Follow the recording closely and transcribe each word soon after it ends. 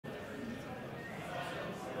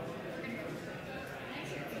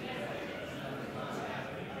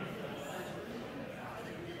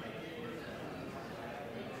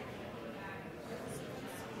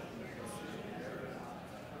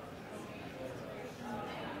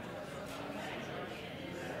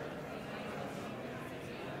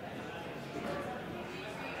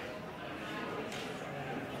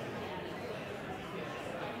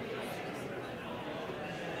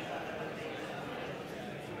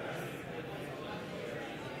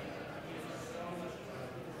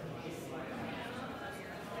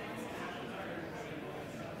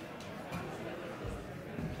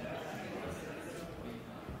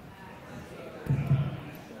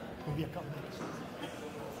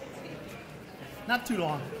Not too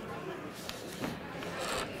long.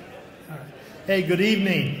 All right. Hey, good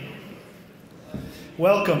evening.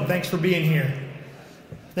 Welcome. Thanks for being here.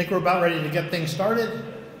 I think we're about ready to get things started.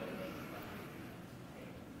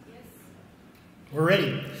 Yes. We're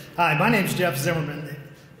ready. Hi, my name's Jeff Zimmerman,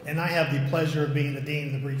 and I have the pleasure of being the Dean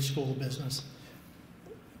of the Breech School of Business.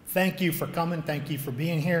 Thank you for coming. Thank you for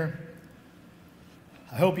being here.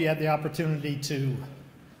 I hope you had the opportunity to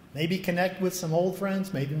maybe connect with some old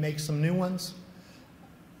friends, maybe make some new ones.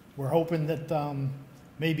 We're hoping that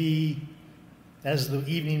maybe as the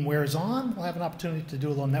evening wears on, we'll have an opportunity to do a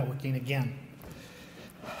little networking again.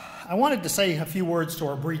 I wanted to say a few words to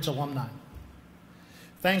our Breech alumni.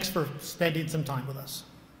 Thanks for spending some time with us.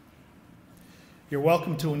 You're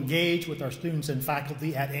welcome to engage with our students and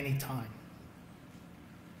faculty at any time.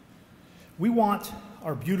 We want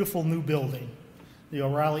our beautiful new building, the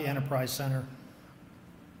O'Reilly Enterprise Center.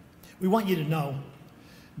 We want you to know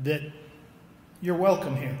that you're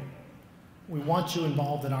welcome here. We want you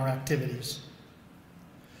involved in our activities.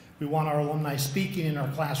 We want our alumni speaking in our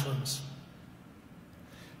classrooms,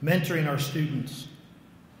 mentoring our students,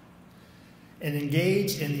 and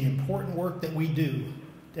engaged in the important work that we do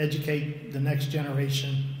to educate the next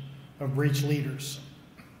generation of Breech leaders.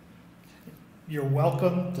 You're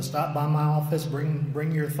welcome to stop by my office,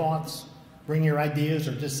 bring your thoughts, bring your ideas,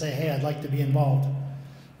 or just say, hey, I'd like to be involved.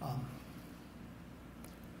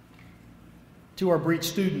 To our Breech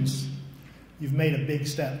students, you've made a big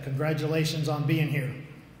step. Congratulations on being here.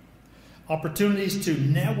 Opportunities to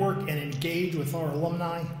network and engage with our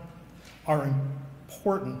alumni are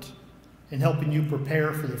important in helping you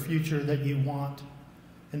prepare for the future that you want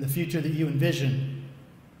and the future that you envision.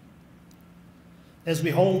 As we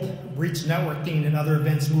hold Breech networking and other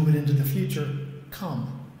events moving into the future,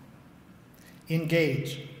 come,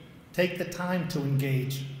 engage, take the time to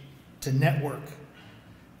engage, to network,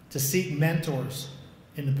 to seek mentors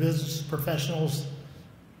in the business professionals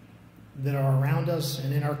that are around us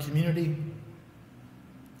and in our community.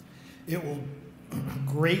 It will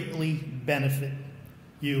greatly benefit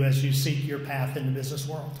you as you seek your path in the business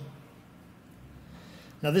world.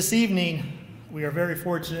 Now this evening, we are very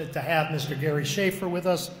fortunate to have Mr. Gary Schaefer with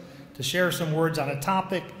us to share some words on a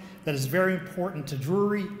topic that is very important to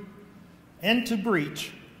Drury and to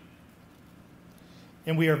Breech.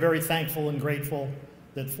 And we are very thankful and grateful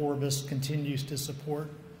that Forbes continues to support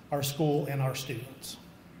our school and our students.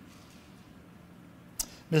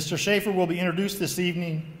 Mr. Schaefer will be introduced this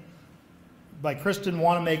evening by Kristen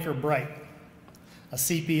Wanamaker Bright, a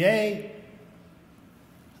CPA,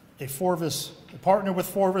 a partner with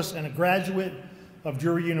Forbes, and a graduate of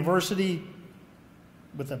Drury University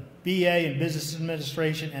with a BA in Business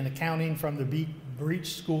Administration and Accounting from the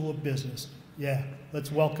Breech School of Business. Yeah,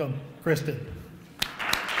 let's welcome Kristen.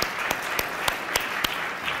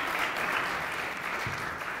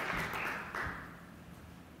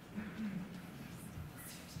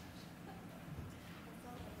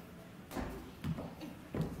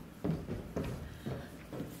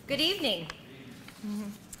 Good evening.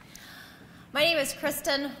 My name is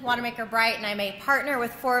Kristen Wanamaker Bright, and I'm a partner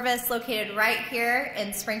with Forbes located right here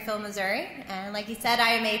in Springfield, Missouri. And like you said, I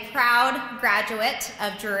am a proud graduate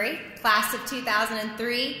of Drury, class of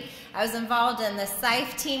 2003. I was involved in the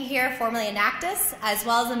SIFE team here, formerly Enactus, as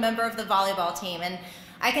well as a member of the volleyball team. And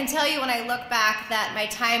I can tell you when I look back that my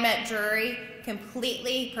time at Drury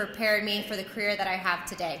completely prepared me for the career that I have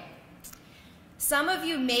today. Some of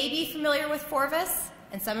you may be familiar with Forbes,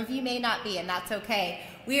 and some of you may not be, and that's okay.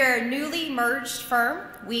 We are a newly merged firm.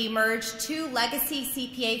 We merged two legacy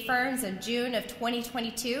CPA firms in June of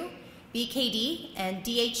 2022, BKD and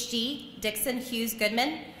DHG, Dixon Hughes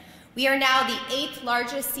Goodman. We are now the 8th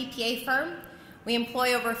largest CPA firm. We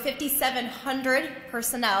employ over 5,700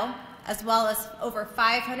 personnel, as well as over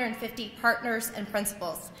 550 partners and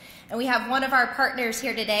principals. And we have one of our partners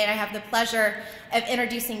here today, and I have the pleasure of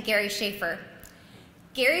introducing Gary Schaefer.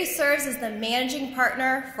 Gary serves as the managing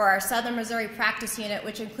partner for our Southern Missouri practice unit,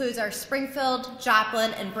 which includes our Springfield,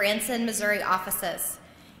 Joplin, and Branson, Missouri offices.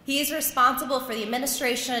 He is responsible for the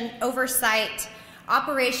administration, oversight,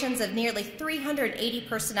 operations of nearly 380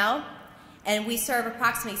 personnel, and we serve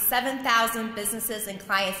approximately 7,000 businesses and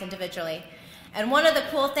clients individually. And one of the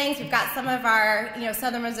cool things, we've got some of our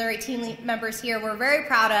Southern Missouri team members here we're very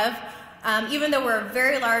proud of. Even though we're a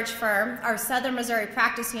very large firm, our Southern Missouri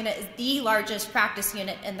practice unit is the largest practice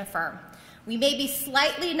unit in the firm. We may be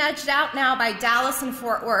slightly nudged out now by Dallas and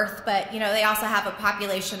Fort Worth, but they also have a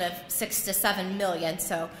population of 6 to 7 million.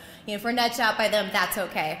 So if we're nudged out by them, that's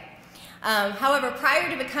okay. However, prior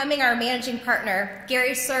to becoming our managing partner,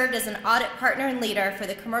 Gary served as an audit partner and leader for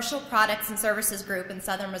the Commercial Products and Services Group in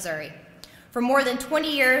Southern Missouri. For more than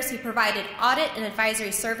 20 years, he provided audit and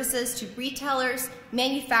advisory services to retailers,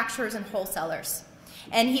 manufacturers, and wholesalers.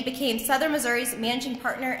 And he became Southern Missouri's managing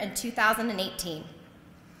partner in 2018.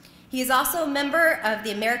 He is also a member of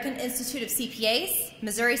the American Institute of CPAs,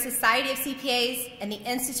 Missouri Society of CPAs, and the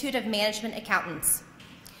Institute of Management Accountants.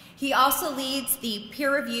 He also leads the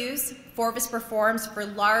peer reviews Forvis performs for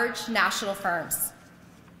large national firms.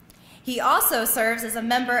 He also serves as a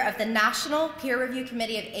member of the National Peer Review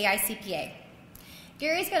Committee of AICPA.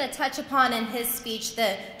 Gary's going to touch upon in his speech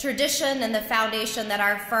the tradition and the foundation that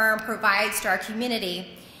our firm provides to our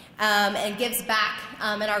community and gives back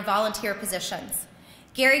in our volunteer positions.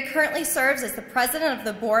 Gary currently serves as the president of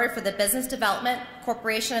the board for the Business Development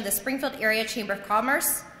Corporation of the Springfield Area Chamber of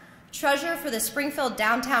Commerce, treasurer for the Springfield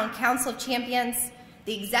Downtown Council of Champions,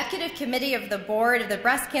 the executive committee of the board of the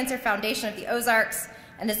Breast Cancer Foundation of the Ozarks,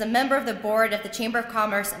 and is a member of the board of the Chamber of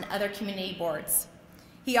Commerce and other community boards.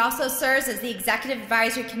 He also serves as the executive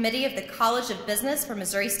advisory committee of the College of Business for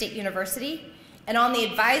Missouri State University and on the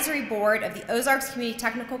advisory board of the Ozarks Community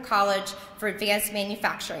Technical College for Advanced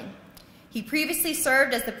Manufacturing. He previously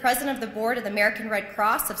served as the president of the board of the American Red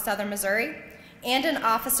Cross of Southern Missouri and an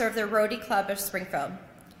officer of the Rotary Club of Springfield.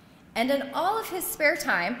 And in all of his spare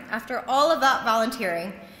time, after all of that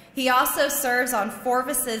volunteering, he also serves on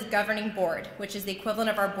Forvis's governing board, which is the equivalent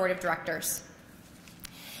of our board of directors.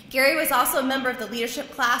 Gary was also a member of the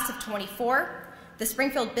leadership class of 24. The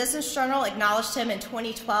Springfield Business Journal acknowledged him in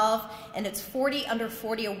 2012 in its 40 Under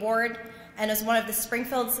 40 award and is one of the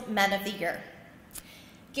Springfield's Men of the Year.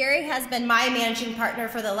 Gary has been my managing partner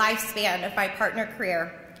for the lifespan of my partner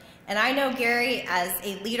career, and I know Gary as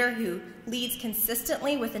a leader who leads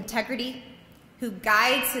consistently with integrity, who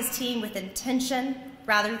guides his team with intention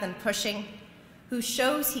rather than pushing, who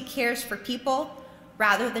shows he cares for people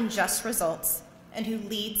rather than just results, and who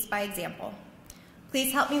leads by example.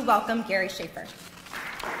 Please help me welcome Gary Schaefer.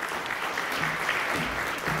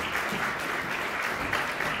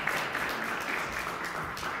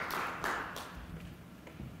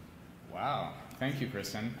 Wow, thank you,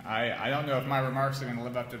 Kristen. I don't know if my remarks are going to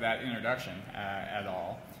live up to that introduction at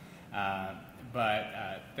all,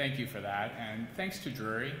 but thank you for that, and thanks to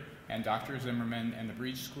Drury and Dr. Zimmerman and the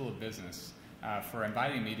Breech School of Business for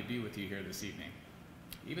inviting me to be with you here this evening.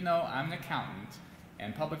 Even though I'm an accountant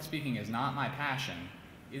and public speaking is not my passion,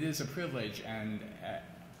 it is a privilege, and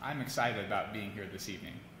I'm excited about being here this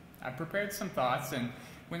evening. I've prepared some thoughts, and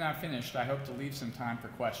when I'm finished, I hope to leave some time for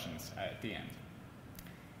questions at the end.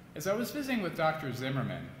 As I was visiting with Dr.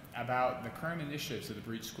 Zimmerman about the current initiatives of the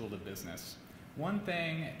Breech School of Business, one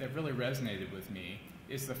thing that really resonated with me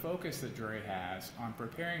is the focus that Drury has on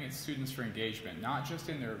preparing its students for engagement, not just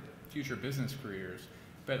in their future business careers,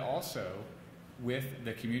 but also with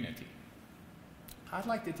the community. I'd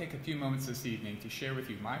like to take a few moments this evening to share with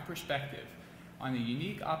you my perspective on the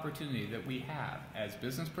unique opportunity that we have as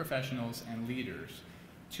business professionals and leaders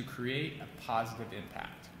to create a positive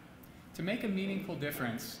impact. To make a meaningful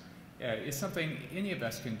difference is something any of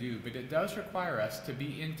us can do, but it does require us to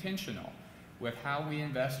be intentional with how we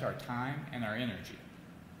invest our time and our energy.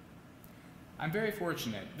 I'm very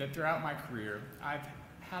fortunate that throughout my career, I've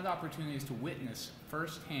had opportunities to witness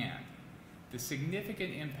firsthand the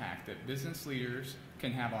significant impact that business leaders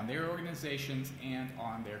can have on their organizations and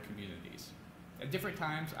on their communities. At different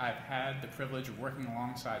times, I've had the privilege of working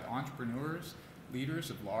alongside entrepreneurs, leaders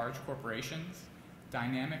of large corporations,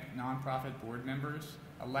 dynamic nonprofit board members,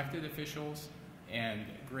 elected officials, and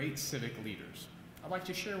great civic leaders. I'd like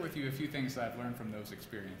to share with you a few things that I've learned from those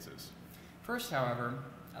experiences. First, however,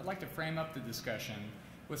 I'd like to frame up the discussion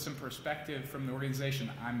with some perspective from the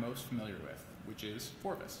organization I'm most familiar with, which is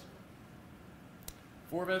Forvis.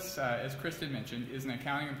 Forvis, as Kristen mentioned, is an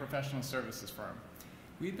accounting and professional services firm.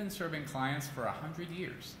 We've been serving clients for 100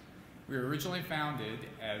 years. We were originally founded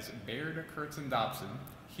as Baird, Kurtz & Dobson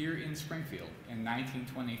here in Springfield in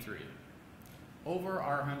 1923. Over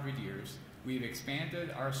our 100 years, we've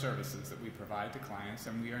expanded our services that we provide to clients,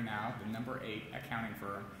 and we are now the #8 accounting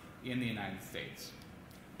firm in the United States.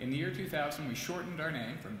 In the year 2000, we shortened our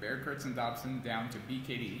name from Baird, Kurtz & Dobson down to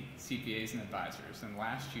BKD, CPAs and Advisors. And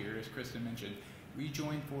last year, as Kristen mentioned, we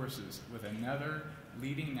joined forces with another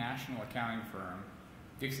leading national accounting firm,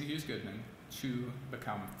 Dixon Hughes Goodman, to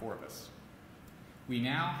become Forvis. We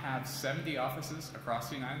now have 70 offices across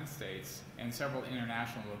the United States and several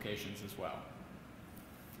international locations as well.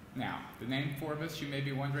 Now, the name Forvis, you may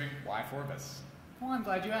be wondering, why Forvis? Well, I'm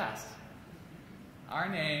glad you asked. Our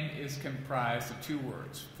name is comprised of two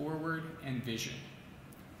words, forward and vision.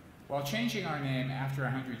 While changing our name after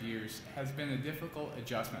 100 years has been a difficult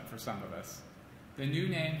adjustment for some of us, the new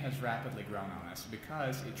name has rapidly grown on us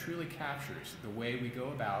because it truly captures the way we go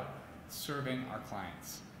about serving our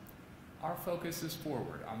clients. Our focus is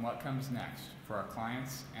forward on what comes next for our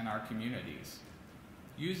clients and our communities.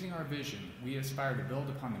 Using our vision, we aspire to build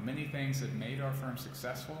upon the many things that made our firm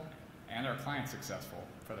successful and our clients successful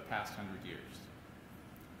for the past 100 years.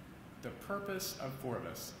 The purpose of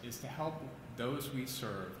Forvis is to help those we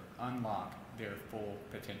serve unlock their full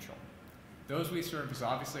potential. Those we serve is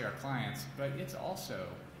obviously our clients, but it's also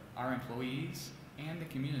our employees and the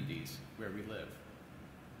communities where we live.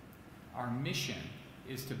 Our mission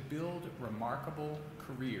is to build remarkable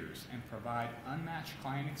careers and provide unmatched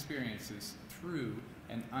client experiences through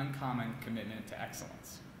an uncommon commitment to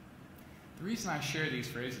excellence. The reason I share these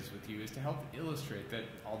phrases with you is to help illustrate that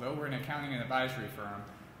although we're an accounting and advisory firm,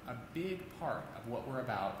 a big part of what we're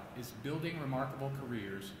about is building remarkable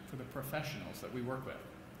careers for the professionals that we work with.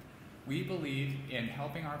 We believe in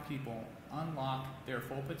helping our people unlock their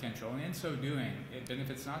full potential, and in so doing, it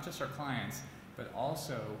benefits not just our clients, but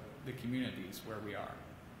also the communities where we are.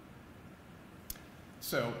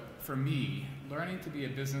 So, for me, learning to be a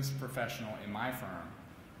business professional in my firm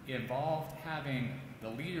involved having the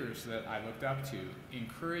leaders that I looked up to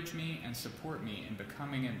encourage me and support me in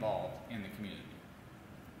becoming involved in the community.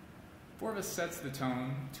 Forvis sets the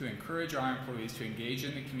tone to encourage our employees to engage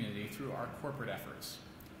in the community through our corporate efforts.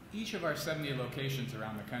 Each of our 70 locations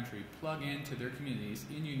around the country plug into their communities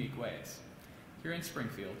in unique ways. Here in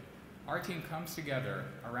Springfield, our team comes together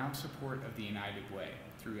around support of the United Way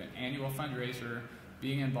through an annual fundraiser,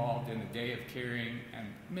 being involved in the Day of Caring, and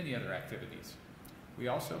many other activities. We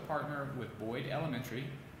also partner with Boyd Elementary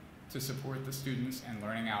to support the students and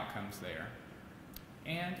learning outcomes there.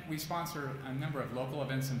 And we sponsor a number of local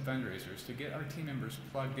events and fundraisers to get our team members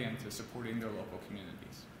plugged into supporting their local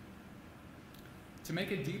communities. To make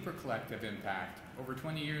a deeper collective impact, over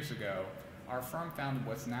 20 years ago, our firm founded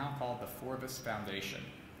what's now called the Forvis Foundation.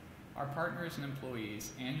 Our partners and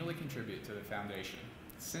employees annually contribute to the foundation.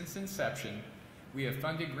 Since inception, we have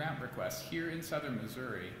funded grant requests here in southern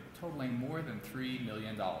Missouri totaling more than $3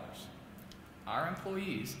 million. Our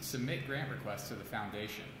employees submit grant requests to the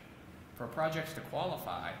foundation. For projects to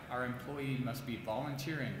qualify, our employee must be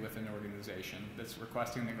volunteering with an organization that's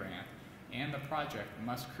requesting the grant, and the project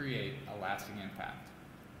must create a lasting impact.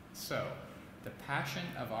 So, the passion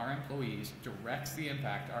of our employees directs the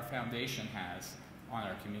impact our foundation has on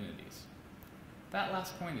our communities. That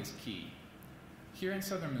last point is key. Here in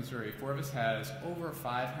southern Missouri, Forvis has over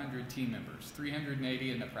 500 team members,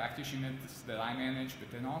 380 in the practice units that I manage,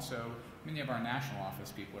 but then also many of our national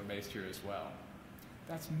office people are based here as well.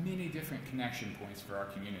 That's many different connection points for our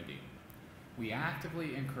community. We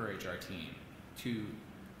actively encourage our team to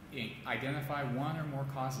identify one or more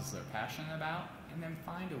causes they're passionate about, and then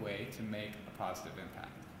find a way to make a positive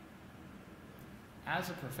impact. As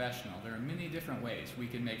a professional, there are many different ways we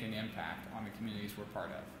can make an impact on the communities we're part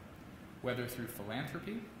of. Whether through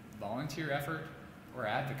philanthropy, volunteer effort, or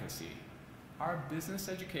advocacy, our business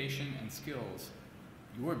education and skills,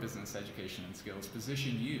 your business education and skills,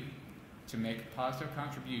 position you to make positive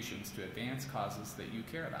contributions to advance causes that you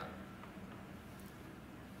care about.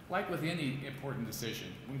 Like with any important decision,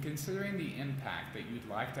 when considering the impact that you'd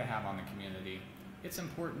like to have on the community, it's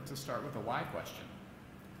important to start with a why question.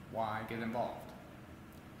 Why get involved?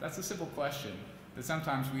 That's a simple question that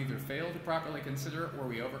sometimes we either fail to properly consider or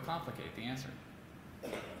we overcomplicate the answer.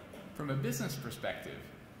 From a business perspective,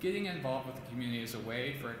 getting involved with the community is a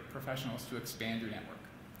way for professionals to expand your network.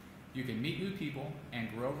 You can meet new people and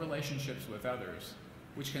grow relationships with others,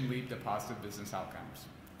 which can lead to positive business outcomes.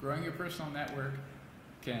 Growing your personal network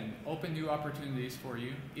can open new opportunities for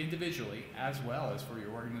you individually as well as for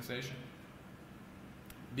your organization.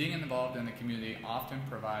 Being involved in the community often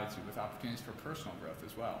provides you with opportunities for personal growth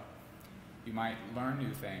as well. You might learn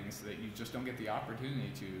new things that you just don't get the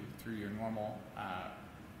opportunity to through your normal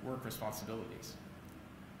work responsibilities.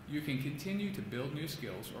 You can continue to build new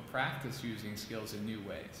skills or practice using skills in new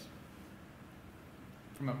ways.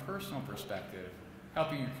 From a personal perspective,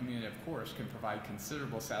 helping your community, of course, can provide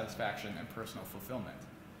considerable satisfaction and personal fulfillment.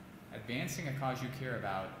 Advancing a cause you care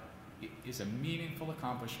about is a meaningful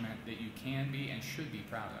accomplishment that you can be and should be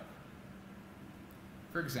proud of.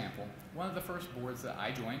 For example, one of the first boards that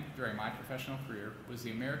I joined during my professional career was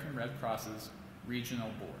the American Red Cross's regional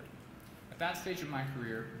board. At that stage of my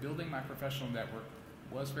career, building my professional network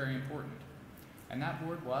was very important, and that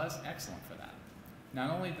board was excellent for that.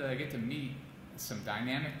 Not only did I get to meet some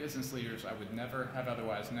dynamic business leaders I would never have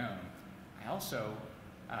otherwise known, I also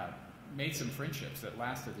made some friendships that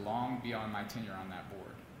lasted long beyond my tenure on that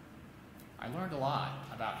board. I learned a lot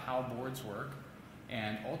about how boards work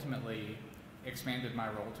and ultimately expanded my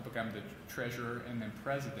role to become the treasurer and then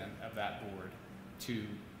president of that board to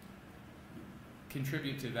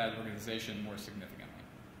contribute to that organization more significantly.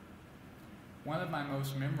 One of my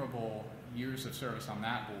most memorable years of service on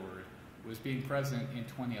that board was being present in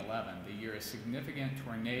 2011, the year a significant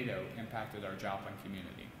tornado impacted our Joplin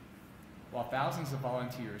community. While thousands of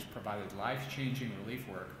volunteers provided life-changing relief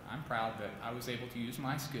work, I'm proud that I was able to use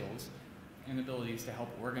my skills and abilities to help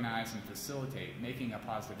organize and facilitate making a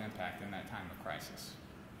positive impact in that time of crisis.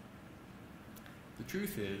 The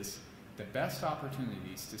truth is, the best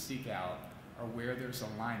opportunities to seek out are where there's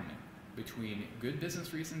alignment between good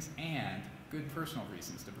business reasons and good personal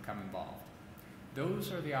reasons to become involved.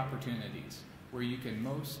 Those are the opportunities where you can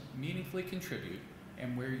most meaningfully contribute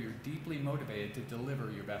and where you're deeply motivated to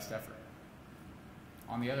deliver your best effort.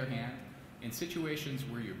 On the other hand, in situations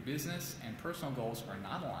where your business and personal goals are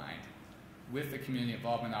not aligned with the community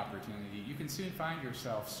involvement opportunity, you can soon find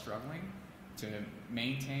yourself struggling to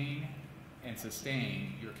maintain and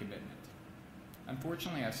sustain your commitment.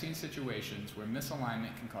 Unfortunately, I've seen situations where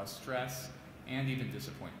misalignment can cause stress and even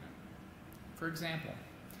disappointment. For example,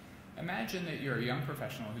 imagine that you're a young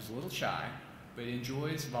professional who's a little shy, but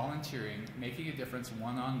enjoys volunteering, making a difference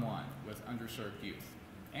one-on-one with underserved youth.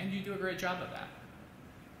 And you do a great job of that.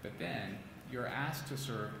 But then, you're asked to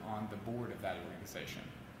serve on the board of that organization.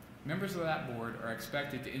 Members of that board are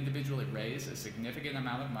expected to individually raise a significant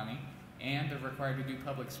amount of money, and they're required to do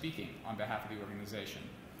public speaking on behalf of the organization.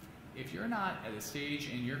 If you're not at a stage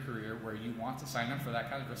in your career where you want to sign up for that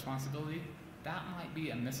kind of responsibility, that might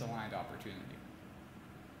be a misaligned opportunity.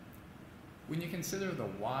 When you consider the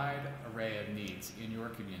wide array of needs in your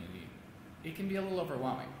community, it can be a little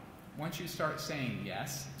overwhelming. Once you start saying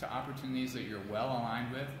yes to opportunities that you're well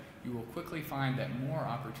aligned with, you will quickly find that more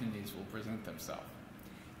opportunities will present themselves.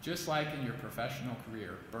 Just like in your professional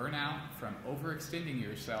career, burnout from overextending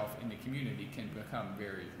yourself in the community can become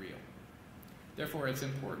very real. Therefore, it's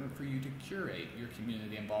important for you to curate your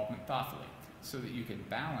community involvement thoughtfully so that you can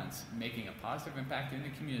balance making a positive impact in the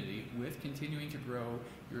community with continuing to grow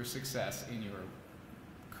your success in your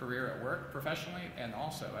career at work, professionally, and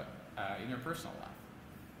also in your personal life.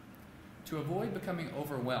 To avoid becoming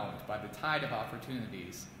overwhelmed by the tide of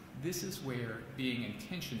opportunities, this is where being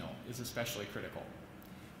intentional is especially critical.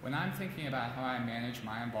 When I'm thinking about how I manage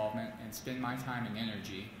my involvement and spend my time and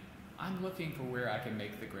energy, I'm looking for where I can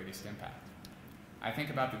make the greatest impact. I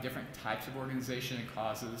think about the different types of organization and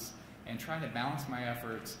causes and try to balance my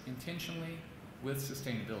efforts intentionally with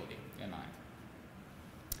sustainability in mind.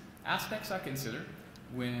 Aspects I consider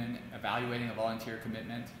when evaluating a volunteer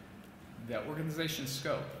commitment: the organization's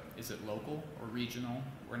scope. Is it local or regional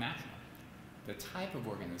or national? The type of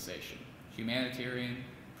organization: humanitarian,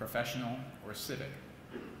 professional, or civic.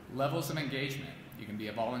 Levels of engagement: you can be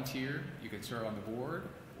a volunteer, you can serve on the board,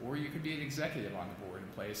 or you could be an executive on the board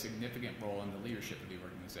and play a significant role in the leadership of the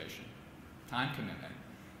organization. Time commitment: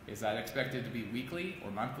 is that expected to be weekly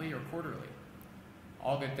or monthly or quarterly?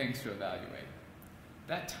 All good things to evaluate.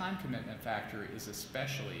 That time commitment factor is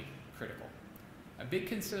especially critical. A big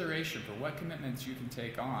consideration for what commitments you can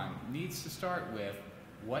take on needs to start with: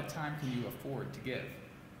 what time can you afford to give?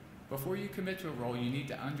 Before you commit to a role, you need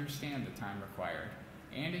to understand the time required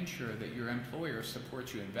and ensure that your employer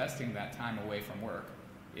supports you investing that time away from work,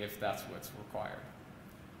 if that's what's required.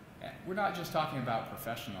 We're not just talking about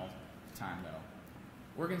professional time,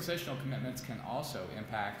 though. Organizational commitments can also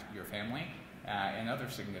impact your family and other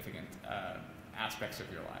significant aspects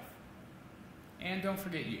of your life. And don't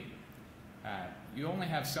forget you. You only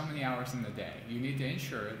have so many hours in the day. You need to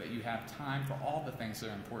ensure that you have time for all the things that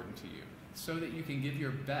are important to you so that you can give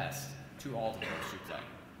your best to all the roles you play.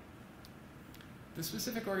 The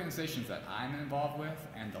specific organizations that I'm involved with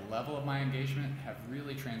and the level of my engagement have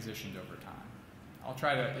really transitioned over time. I'll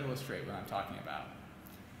try to illustrate what I'm talking about.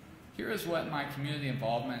 Here is what my community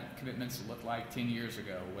involvement commitments looked like 10 years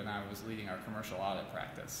ago when I was leading our commercial audit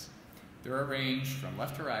practice. They're arranged from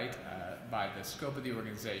left to right by the scope of the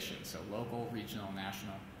organization, so local, regional,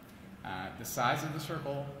 national. The size of the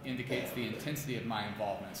circle indicates the intensity of my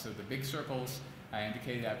involvement. So the big circles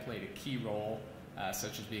indicated I played a key role,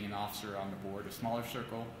 such as being an officer on the board. A smaller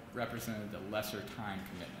circle represented a lesser time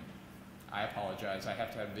commitment. I apologize, I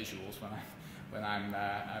have to have visuals when I'm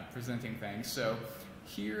presenting things. So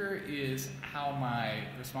here is how my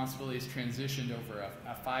responsibilities transitioned over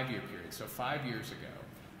a 5-year period. So 5 years ago,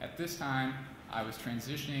 at this time, I was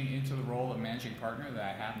transitioning into the role of managing partner that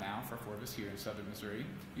I have now for Forbes here in Southern Missouri.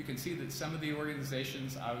 You can see that some of the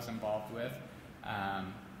organizations I was involved with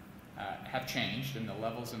have changed and the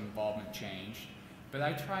levels of involvement changed. But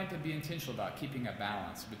I tried to be intentional about keeping a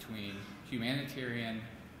balance between humanitarian,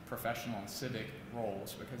 professional, and civic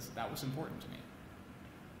roles because that was important to me.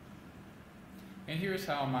 And here's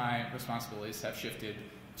how my responsibilities have shifted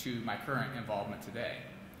to my current involvement today.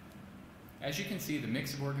 As you can see, the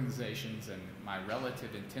mix of organizations and my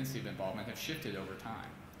relative intensity of involvement have shifted over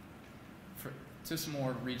time to some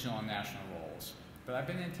more regional and national roles, but I've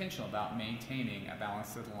been intentional about maintaining a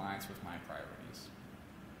balance that aligns with my priorities.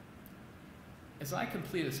 As I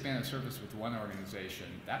complete a span of service with one organization,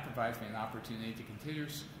 that provides me an opportunity to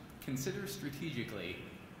consider strategically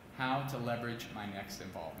how to leverage my next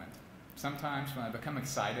involvement. Sometimes when I become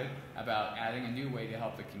excited about adding a new way to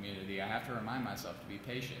help the community, I have to remind myself to be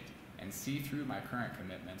patient and see through my current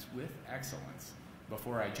commitments with excellence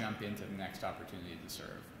before I jump into the next opportunity to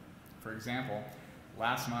serve. For example,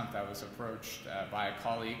 last month I was approached by a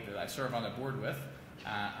colleague that I serve on a board with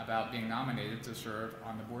about being nominated to serve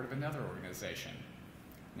on the board of another organization.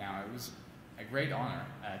 Now, it was a great honor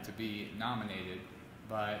to be nominated,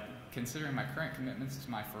 but considering my current commitments to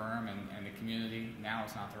my firm and the community, now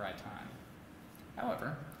is not the right time.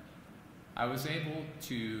 However, I was able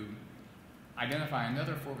to identify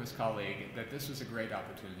another Forvis colleague that this was a great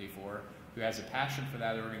opportunity for, who has a passion for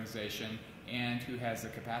that organization and who has the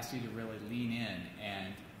capacity to really lean in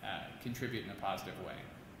and contribute in a positive way.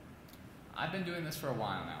 I've been doing this for a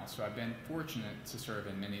while now, so I've been fortunate to serve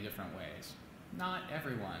in many different ways. Not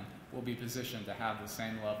everyone will be positioned to have the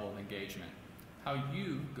same level of engagement. How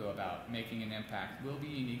you go about making an impact will be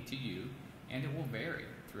unique to you, and it will vary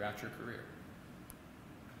throughout your career.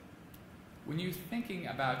 When you're thinking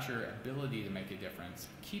about your ability to make a difference,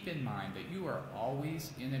 keep in mind that you are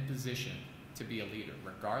always in a position to be a leader,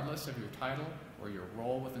 regardless of your title or your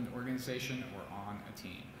role with an organization or on a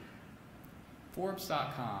team.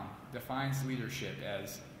 Forbes.com defines leadership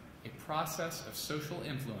as a process of social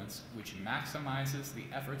influence which maximizes the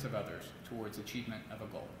efforts of others towards achievement of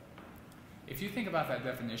a goal. If you think about that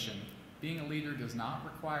definition, being a leader does not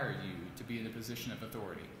require you to be in a position of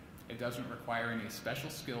authority. It doesn't require any special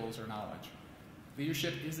skills or knowledge.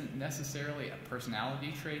 Leadership isn't necessarily a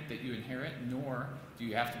personality trait that you inherit, nor do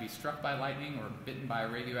you have to be struck by lightning or bitten by a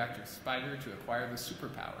radioactive spider to acquire the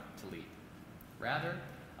superpower to lead. Rather,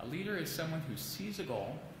 a leader is someone who sees a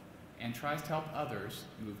goal and tries to help others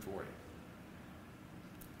move toward it.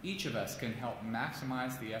 Each of us can help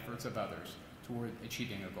maximize the efforts of others toward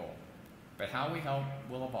achieving a goal, but how we help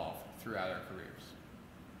will evolve throughout our careers.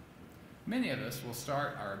 Many of us will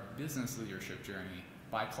start our business leadership journey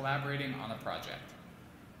by collaborating on a project.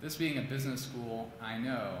 This being a business school, I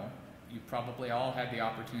know you probably all had the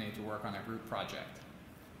opportunity to work on a group project.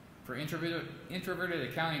 For introverted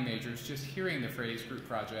accounting majors, just hearing the phrase group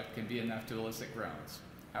project can be enough to elicit groans.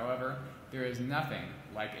 However, there is nothing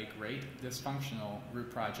like a great dysfunctional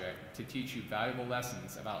group project to teach you valuable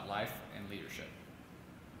lessons about life and leadership.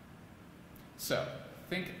 So,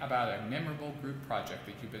 think about a memorable group project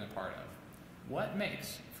that you've been a part of. What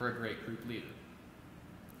makes for a great group leader?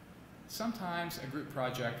 Sometimes a group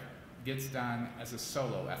project gets done as a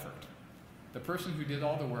solo effort. The person who did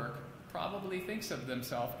all the work probably thinks of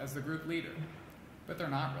themselves as the group leader, but they're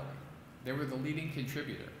not really. They were the leading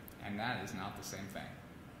contributor, and that is not the same thing.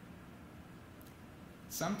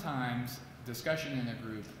 Sometimes discussion in a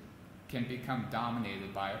group can become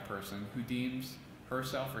dominated by a person who deems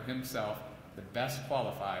herself or himself the best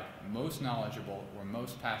qualified, most knowledgeable, or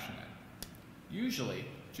most passionate. Usually,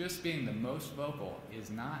 just being the most vocal is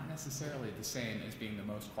not necessarily the same as being the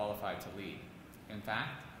most qualified to lead. In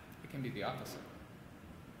fact, it can be the opposite.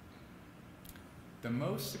 The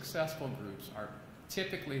most successful groups are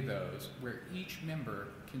typically those where each member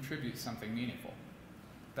contributes something meaningful.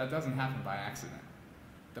 That doesn't happen by accident.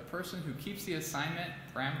 The person who keeps the assignment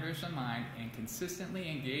parameters in mind and consistently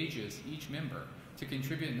engages each member to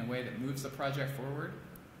contribute in a way that moves the project forward,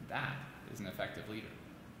 that is an effective leader.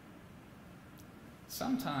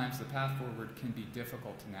 Sometimes the path forward can be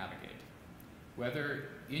difficult to navigate. Whether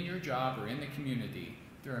in your job or in the community,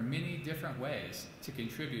 there are many different ways to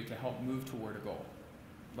contribute to help move toward a goal.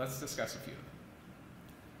 Let's discuss a few.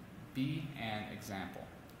 Be an example.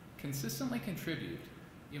 Consistently contribute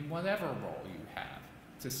in whatever role you have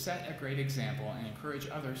to set a great example and encourage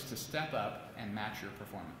others to step up and match your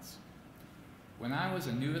performance. When I was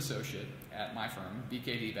a new associate at my firm,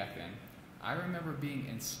 BKD back then, I remember being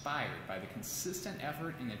inspired by the consistent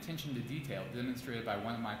effort and attention to detail demonstrated by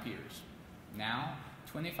one of my peers. Now,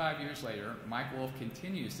 25 years later, Mike Wolf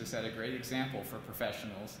continues to set a great example for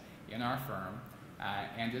professionals in our firm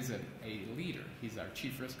and is a leader. He's our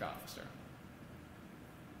Chief Risk Officer.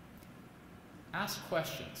 Ask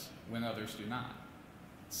questions when others do not.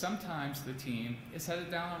 Sometimes the team is headed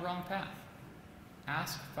down a wrong path.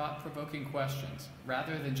 Ask thought-provoking questions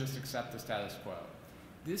rather than just accept the status quo.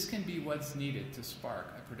 This can be what's needed to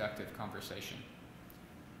spark a productive conversation.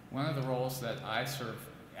 One of the roles that I serve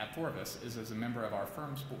at Forvis is as a member of our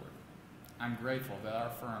firm's board. I'm grateful that our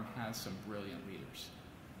firm has some brilliant leaders.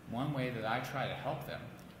 One way that I try to help them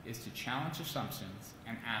is to challenge assumptions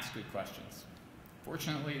and ask good questions.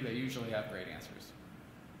 Fortunately, they usually have great answers.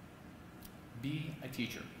 Be a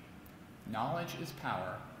teacher. Knowledge is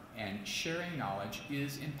power, and sharing knowledge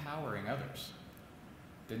is empowering others.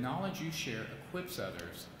 The knowledge you share equips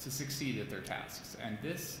others to succeed at their tasks, and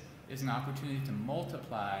this is an opportunity to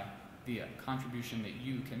multiply the contribution that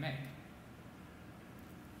you can make.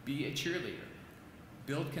 Be a cheerleader.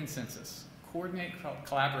 Build consensus. Coordinate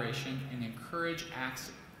collaboration and encourage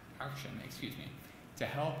action to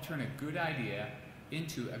help turn a good idea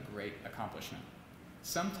into a great accomplishment.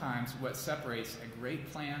 Sometimes what separates a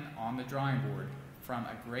great plan on the drawing board from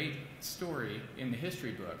a great story in the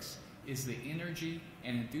history books is the energy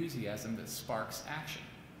and enthusiasm that sparks action.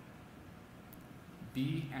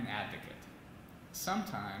 Be an advocate.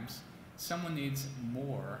 Sometimes someone needs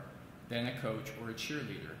more than a coach or a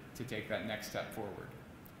cheerleader to take that next step forward.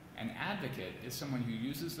 An advocate is someone who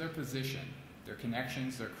uses their position, their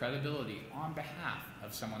connections, their credibility on behalf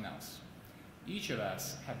of someone else. Each of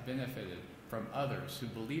us have benefited from others who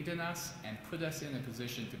believed in us and put us in a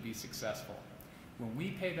position to be successful. When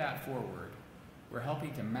we pay that forward, we're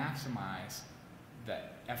helping to maximize the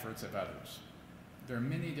efforts of others. There are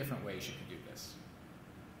many different ways you can do this.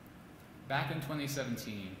 Back in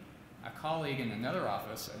 2017, a colleague in another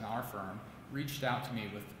office in our firm reached out to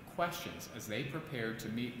me with questions as they prepared to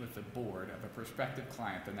meet with the board of a prospective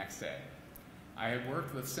client the next day. I had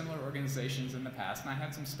worked with similar organizations in the past, and I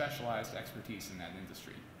had some specialized expertise in that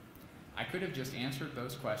industry. I could have just answered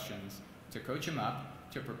those questions to coach him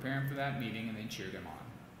up, to prepare him for that meeting, and then cheered him on.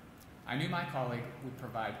 I knew my colleague would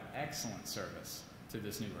provide excellent service to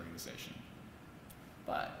this new organization.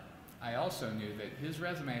 But I also knew that his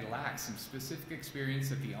resume lacked some specific experience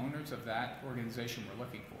that the owners of that organization were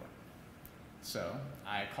looking for. So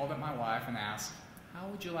I called up my wife and asked, how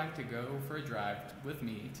would you like to go for a drive with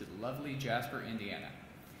me to lovely Jasper, Indiana?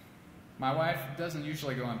 My wife doesn't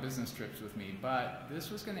usually go on business trips with me, but this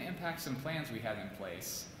was going to impact some plans we had in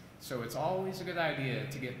place, so it's always a good idea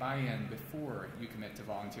to get buy-in before you commit to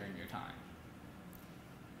volunteering your time.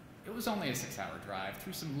 It was only a 6-hour drive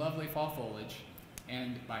through some lovely fall foliage,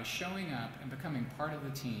 and by showing up and becoming part of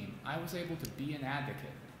the team, I was able to be an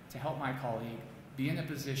advocate to help my colleague be in a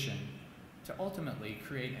position to ultimately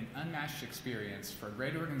create an unmatched experience for a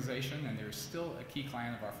great organization, and they're still a key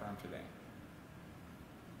client of our firm today.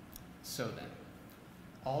 So then,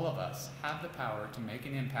 all of us have the power to make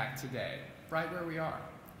an impact today, right where we are.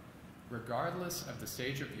 Regardless of the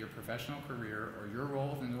stage of your professional career or your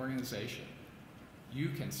role in an organization, you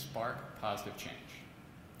can spark positive change.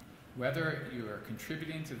 Whether you are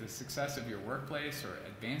contributing to the success of your workplace or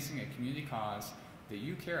advancing a community cause that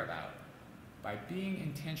you care about, by being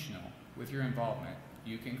intentional with your involvement,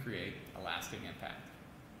 you can create a lasting impact.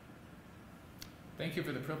 Thank you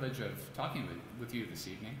for the privilege of talking with you this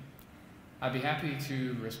evening. I'd be happy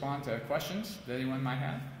to respond to questions that anyone might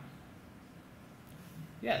have.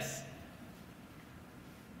 Yes?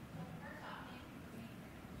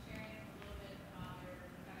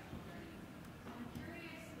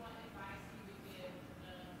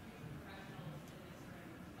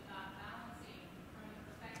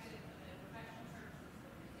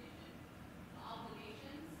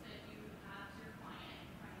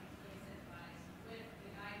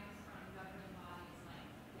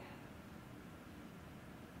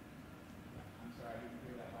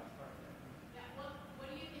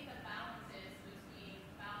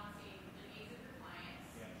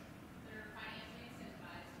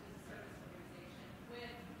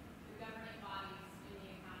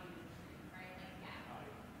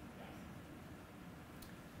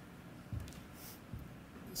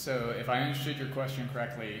 So if I understood your question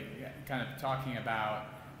correctly, kind of talking about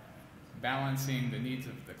balancing the needs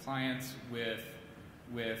of the clients with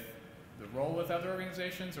the role with other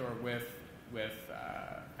organizations, or with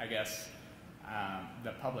I guess,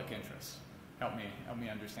 the public interest. Help me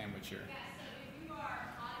understand what you're. Yeah, so if you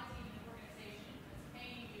are auditing an organization that's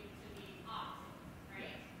paying you to be audited,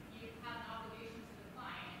 right? You have an obligation to the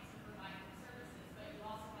client to provide them services, but you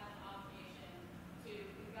also have an obligation to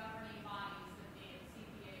the governing bodies that the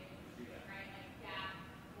CPA industry, right? Like GAAP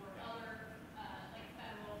or other like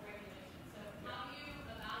federal regulations. So how do you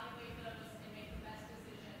evaluate those and make the best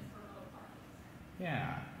decisions for both parties?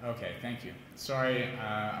 Yeah, okay, thank you. Sorry,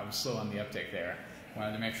 I was slow on the uptake there.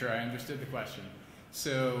 Wanted to make sure I understood the question.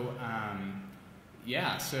 So,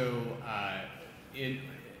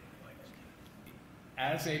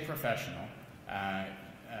 as a professional,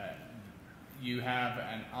 you have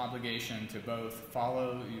an obligation to both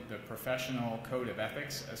follow the professional code of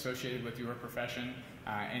ethics associated with your profession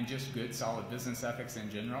and just good, solid business ethics in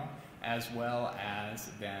general, as well as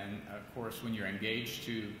then, of course, when you're engaged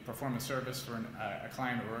to perform a service for a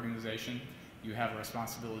client or organization, you have a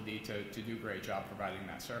responsibility to do a great job providing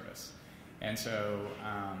that service. And so,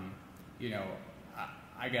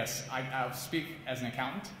 I guess I'll speak as an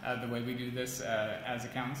accountant. The way we do this as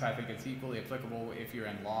accountants, I think it's equally applicable if you're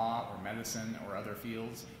in law or medicine or other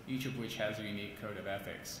fields, each of which has a unique code of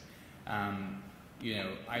ethics.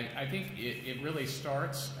 I think it really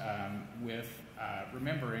starts with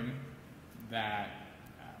remembering that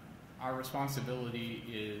our responsibility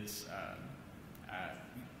is,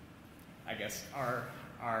 I guess,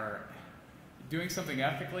 our doing something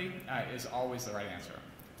ethically is always the right answer.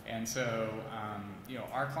 And so,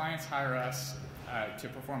 our clients hire us to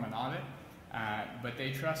perform an audit, but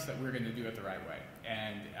they trust that we're going to do it the right way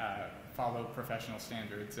and follow professional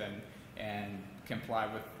standards and comply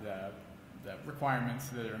with the requirements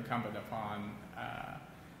that are incumbent upon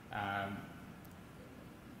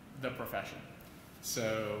the profession.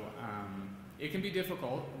 So it can be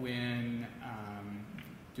difficult when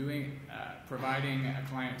providing a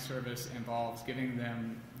client service involves giving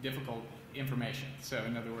them difficult information. So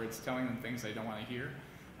in other words, telling them things they don't want to hear,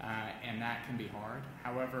 and that can be hard.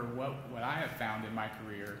 However, what I have found in my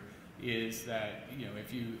career is that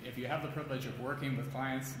if you have the privilege of working with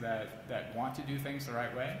clients that want to do things the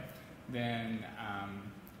right way, then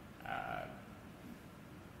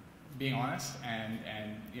being honest and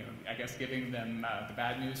I guess giving them the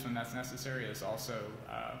bad news when that's necessary is also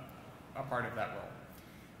a part of that role.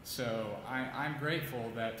 So I'm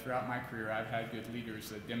grateful that throughout my career I've had good leaders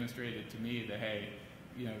that demonstrated to me that, hey,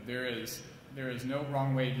 there is no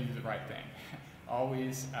wrong way to do the right thing.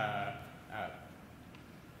 Always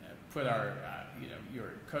put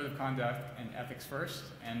your code of conduct and ethics first,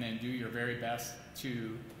 and then do your very best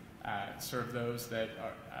to serve those that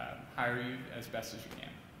hire you as best as you can.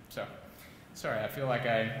 So, sorry, I feel like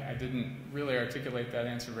I didn't really articulate that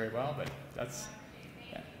answer very well, but that's,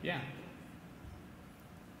 yeah.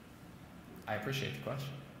 I appreciate the question.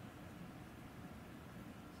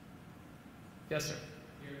 Yes, sir.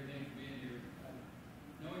 Here, thanks for being here.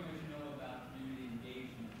 Knowing what you know about community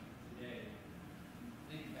engagement today,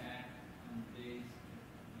 think back on the days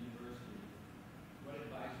at university. What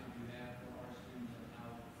advice would you have for our students on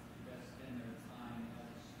how to best spend their time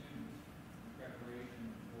as a student in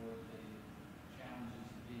preparation for the challenges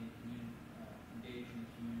of being engaged in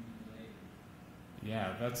community related?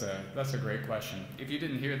 Yeah, that's a great question. If you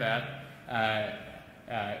didn't hear that,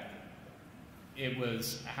 it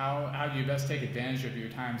was how do you best take advantage of your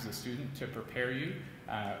time as a student to prepare you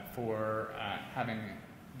for having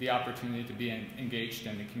the opportunity to be engaged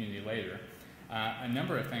in the community later. A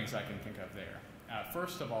number of things I can think of there.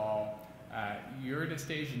 First of all, you're at a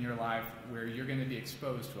stage in your life where you're going to be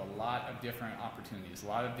exposed to a lot of different opportunities, a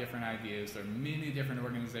lot of different ideas. There are many different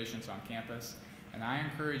organizations on campus, and I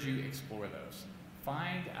encourage you to explore those.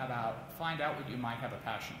 Find out what you might have a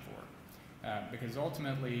passion for. Because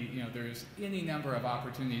ultimately, there's any number of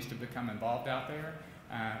opportunities to become involved out there,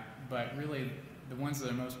 but really the ones that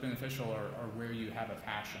are most beneficial are where you have a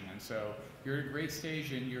passion. And so you're at a great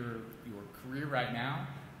stage in your career right now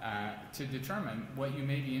to determine what you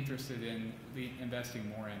may be interested in investing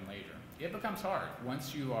more in later. It becomes hard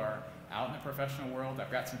once you are out in the professional world.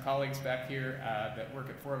 I've got some colleagues back here that work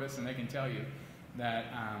at Forvis, and they can tell you that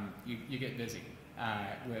you get busy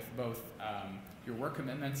with both your work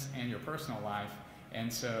commitments and your personal life,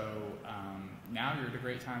 and so now you're at a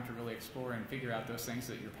great time to really explore and figure out those things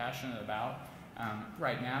that you're passionate about.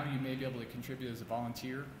 Right now, you may be able to contribute as a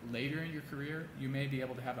volunteer. Later in your career, you may be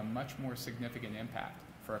able to have a much more significant impact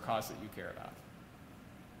for a cause that you care about.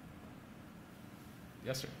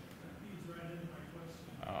 Yes, sir. That feeds right into my question.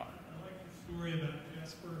 Oh. I like the story about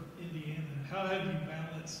Jasper, Indiana. How have you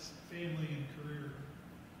balanced family and career?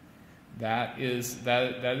 That is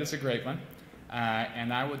a great one.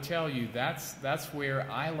 And I would tell you that's where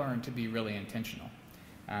I learned to be really intentional.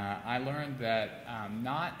 I learned that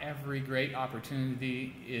not every great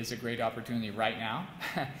opportunity is a great opportunity right now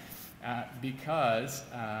because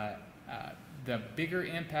the bigger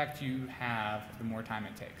impact you have, the more time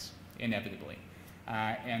it takes, inevitably.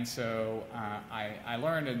 And so I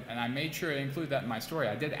learned, and I made sure to include that in my story.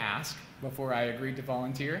 I did ask before I agreed to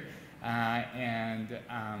volunteer.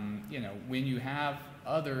 When you have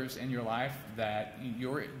others in your life that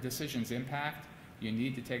your decisions impact, you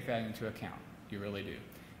need to take that into account. You really do.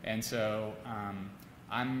 And so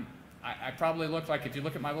I probably look like, if you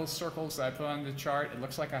look at my little circles that I put on the chart, it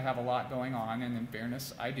looks like I have a lot going on, and in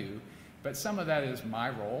fairness, I do. but some of that is my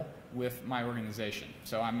role with my organization.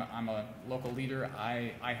 So I'm a local leader.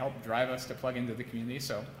 I help drive us to plug into the community,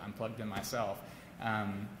 so I'm plugged in myself.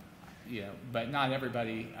 But not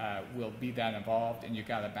everybody will be that involved, and you've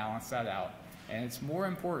got to balance that out. And it's more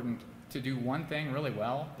important to do one thing really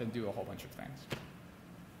well than do a whole bunch of things.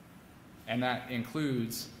 And that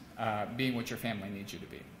includes being what your family needs you to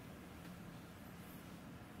be.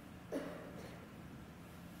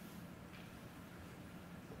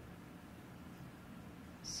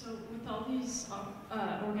 So with all these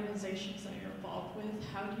organizations that you're involved with,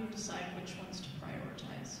 how do you decide which ones to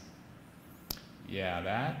prioritize?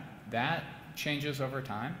 Yeah, that changes over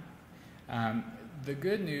time. The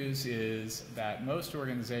good news is that most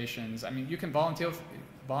organizations, I mean, you can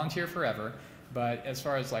volunteer forever, but as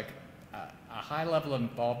far as like a high level of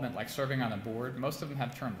involvement, like serving on a board, most of them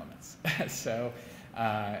have term limits. So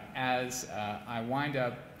as I wind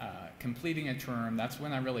up completing a term, that's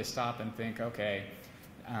when I really stop and think, okay,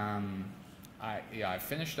 I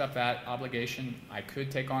finished up that obligation. I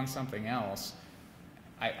could take on something else.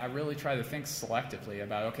 I really try to think selectively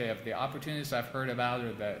about, okay, of the opportunities I've heard about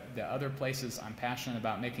or the other places I'm passionate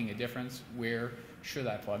about making a difference, where should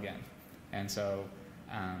I plug in? And so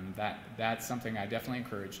that's something I definitely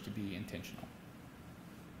encourage to be intentional.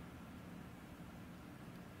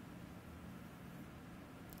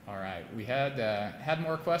 All right, we had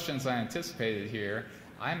more questions than I anticipated here.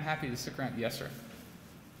 I'm happy to stick around. Yes, sir.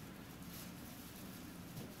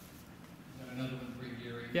 Another one for you,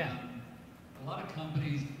 Gary. Yeah. A lot of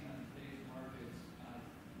companies in today's markets,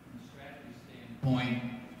 from a strategy standpoint,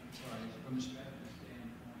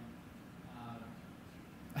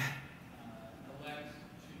 elect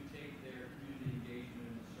to take their community engagement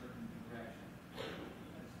in a certain direction.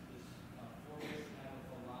 Does Forbes have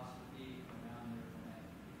a philosophy around their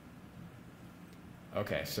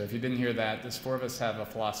philanthropy? Okay, so if you didn't hear that, does Forbes have a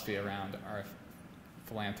philosophy around our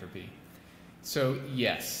philanthropy? So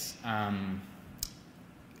yes.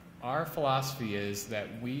 Our philosophy is that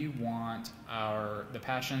we want the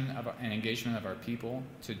passion and engagement of our people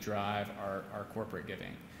to drive our corporate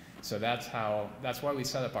giving. So that's why we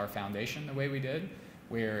set up our foundation the way we did,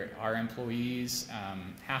 where our employees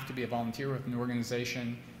have to be a volunteer with an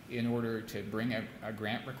organization in order to bring a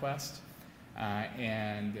grant request,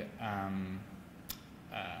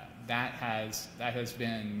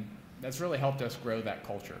 that's really helped us grow that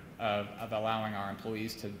culture of allowing our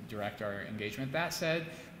employees to direct our engagement. That said,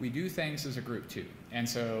 we do things as a group too. And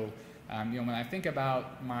so, when I think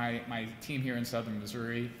about my team here in Southern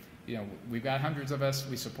Missouri, we've got hundreds of us,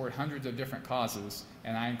 we support hundreds of different causes,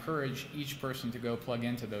 and I encourage each person to go plug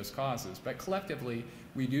into those causes. But collectively,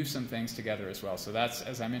 we do some things together as well. So that's,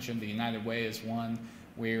 as I mentioned, the United Way is one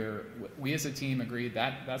where we as a team agreed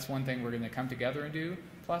that's one thing we're going to come together and do,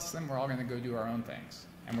 plus then we're all going to go do our own things.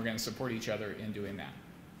 And we're going to support each other in doing that.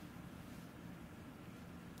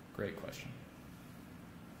 Great question.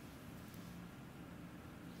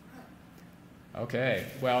 Okay,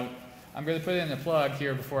 well, I'm going to put in a plug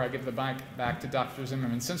here before I give the mic back to Dr.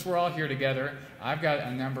 Zimmerman. Since we're all here together, I've got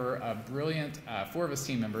a number of brilliant Forbes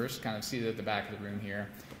team members kind of seated at the back of the room here.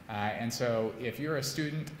 And so if you're a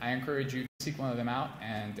student, I encourage you to seek one of them out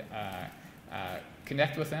and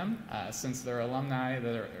connect with them since they're alumni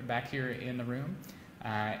that are back here in the room.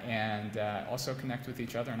 And also connect with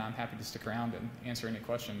each other, and I'm happy to stick around and answer any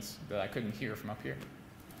questions that I couldn't hear from up here.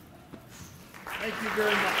 Thank you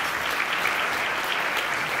very much.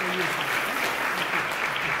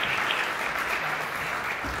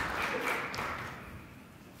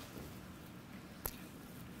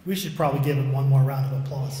 We should probably give him one more round of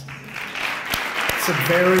applause. It's a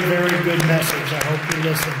very, very good message. I hope you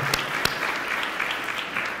listen.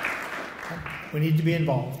 We need to be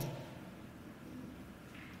involved.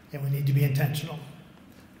 And we need to be intentional.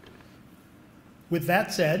 With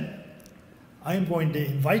that said, I am going to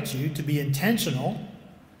invite you to be intentional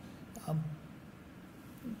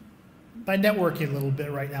by networking a little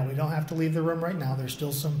bit right now. We don't have to leave the room right now. There's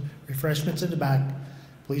still some refreshments in the back.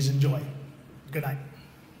 Please enjoy. Good night.